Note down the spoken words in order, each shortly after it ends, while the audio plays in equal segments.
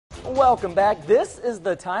Welcome back. This is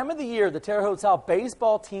the time of the year the Terre Haute South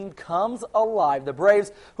baseball team comes alive. The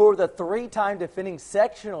Braves, who are the three-time defending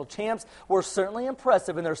sectional champs, were certainly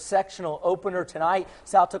impressive in their sectional opener tonight.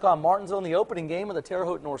 South took on Martinsville in the opening game of the Terre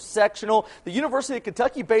Haute North sectional. The University of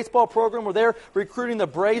Kentucky baseball program were there recruiting the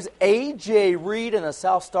Braves. A.J. Reed and the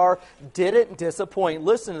South Star didn't disappoint.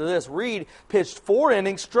 Listen to this. Reed pitched 4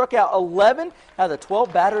 innings, struck out 11 out of the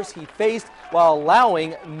 12 batters he faced while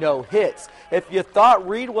allowing no hits. If you thought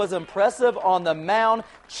Reed was impressive on the mound,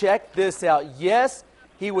 check this out. Yes,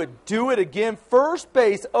 he would do it again. First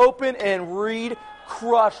base open, and Reed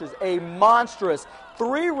crushes a monstrous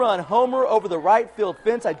 3-run homer over the right field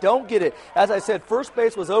fence. I don't get it. As I said, first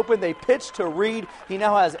base was open. They pitched to Reed. He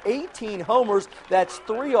now has 18 homers. That's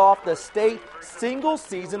 3 off the state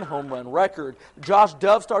single-season home run record. Josh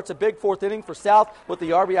Dove starts a big 4th inning for South with the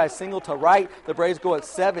RBI single to right. The Braves go at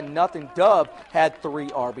 7-0. Dove had 3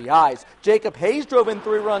 RBIs. Jacob Hayes drove in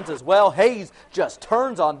 3 runs as well. Hayes just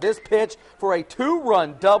turns on this pitch for a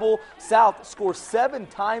 2-run double. South scores 7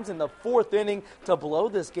 times in the 4th inning to blow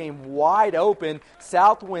this game wide open.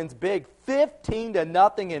 South wins big,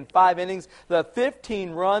 15-0 in 5 innings. The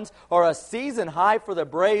 15 runs are a season high for the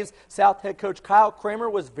Braves. South head coach Kyle Kramer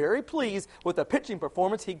was very pleased with the pitching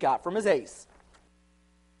performance he got from his ace.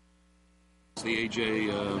 It's the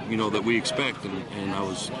AJ, that we expect, and I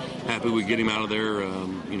was happy we get him out of there.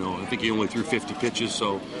 I think he only threw 50 pitches,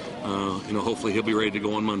 so hopefully he'll be ready to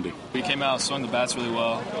go on Monday. We came out, swung the bats really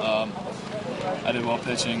well. I did well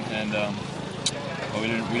pitching, and we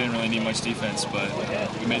didn't really need much defense, but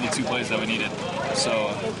we made the 2 plays that we needed. So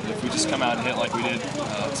if we just come out and hit like we did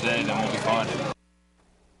today, then we'll be fine.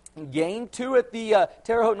 Game 2 at the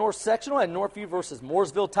Terre Haute North Sectional at Northview versus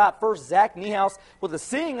Mooresville. Top first, Zach Niehaus with a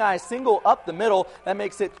seeing eye single up the middle. That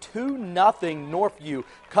makes it 2-0 Northview.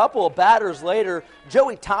 Couple of batters later,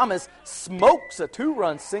 Joey Thomas smokes a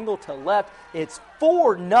 2-run single to left. It's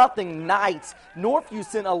 4-0 Knights. Northview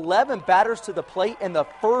sent 11 batters to the plate in the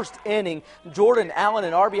 1st inning. Jordan Allen,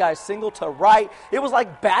 an RBI single to right. It was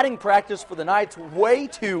like batting practice for the Knights, way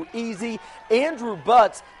too easy. Andrew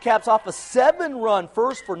Butts caps off a 7-run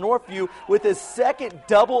first for Northview with his 2nd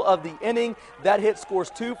double of the inning. That hit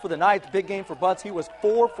scores 2 for the Knights. Big game for Butts. He was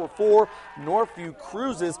 4 for 4. Northview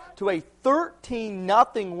cruises to a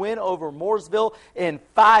 13-0 win over Mooresville in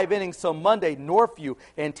 5 innings. So Monday, Northview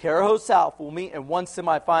and Terre Haute South will meet in one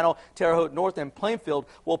semifinal. Terre Haute North and Plainfield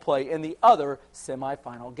will play in the other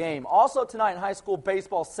semifinal game. Also tonight in high school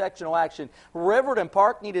baseball sectional action, Riverton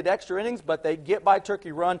Park needed extra innings, but they get by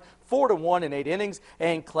Turkey Run 4-1 in 8 innings,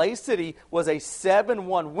 and Clay City was a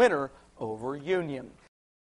 7-1 winner over Union.